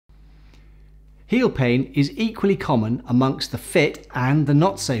Heel pain is equally common amongst the fit and the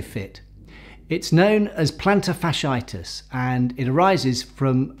not so fit. It's known as plantar fasciitis, and it arises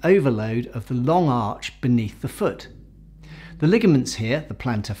from overload of the long arch beneath the foot. The ligaments here, the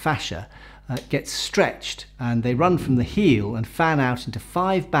plantar fascia, get stretched and they run from the heel and fan out into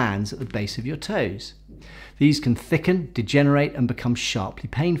 5 bands at the base of your toes. These can thicken, degenerate and become sharply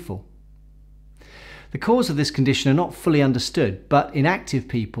painful. The cause of this condition are not fully understood, but in active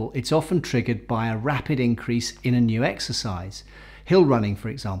people it's often triggered by a rapid increase in a new exercise, hill running for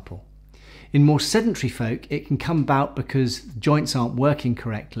example. In more sedentary folk it can come about because joints aren't working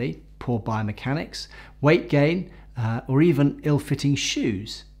correctly, poor biomechanics, weight gain or even ill-fitting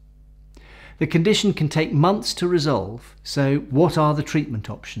shoes. The condition can take months to resolve, so what are the treatment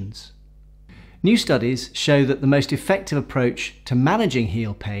options? New studies show that the most effective approach to managing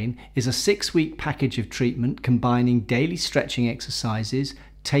heel pain is a 6-week package of treatment combining daily stretching exercises,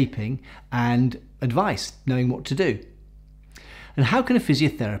 taping and advice, knowing what to do. And how can a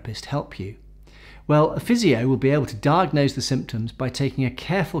physiotherapist help you? Well, a physio will be able to diagnose the symptoms by taking a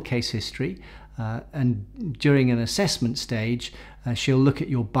careful case history and during an assessment stage she'll look at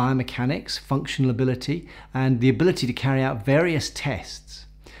your biomechanics, functional ability and the ability to carry out various tests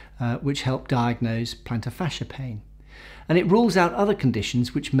which help diagnose plantar fascia pain. And it rules out other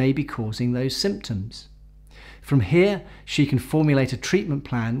conditions which may be causing those symptoms. From here, she can formulate a treatment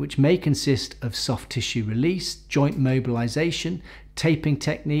plan which may consist of soft tissue release, joint mobilization, taping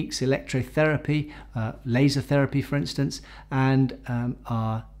techniques, electrotherapy, laser therapy for instance, and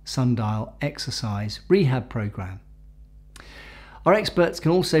our sundial exercise rehab program. Our experts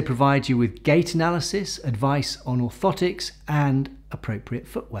can also provide you with gait analysis, advice on orthotics and appropriate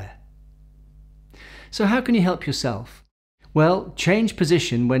footwear. So how can you help yourself? Well, change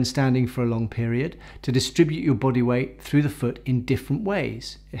position when standing for a long period to distribute your body weight through the foot in different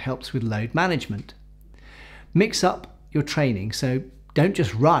ways. It helps with load management. Mix up your training, so don't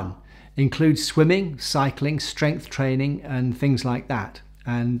just run. Include swimming, cycling, strength training and things like that.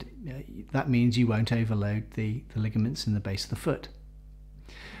 And that means you won't overload the ligaments in the base of the foot.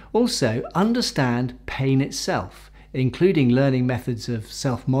 Also, understand pain itself, including learning methods of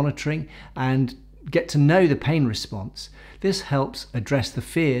self-monitoring and get to know the pain response. This helps address the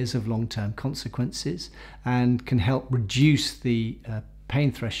fears of long-term consequences and can help reduce the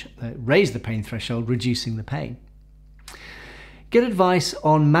raise the pain threshold, reducing the pain. Get advice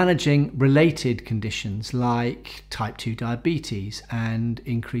on managing related conditions like type 2 diabetes and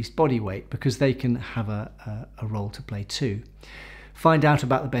increased body weight because they can have a role to play too. Find out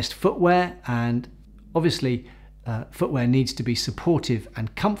about the best footwear, and obviously footwear needs to be supportive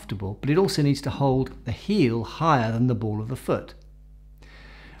and comfortable, but it also needs to hold the heel higher than the ball of the foot.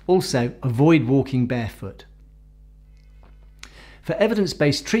 Also, avoid walking barefoot. For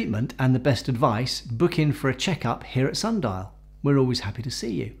evidence-based treatment and the best advice, book in for a checkup here at Sundial. We're always happy to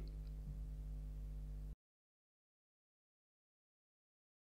see you.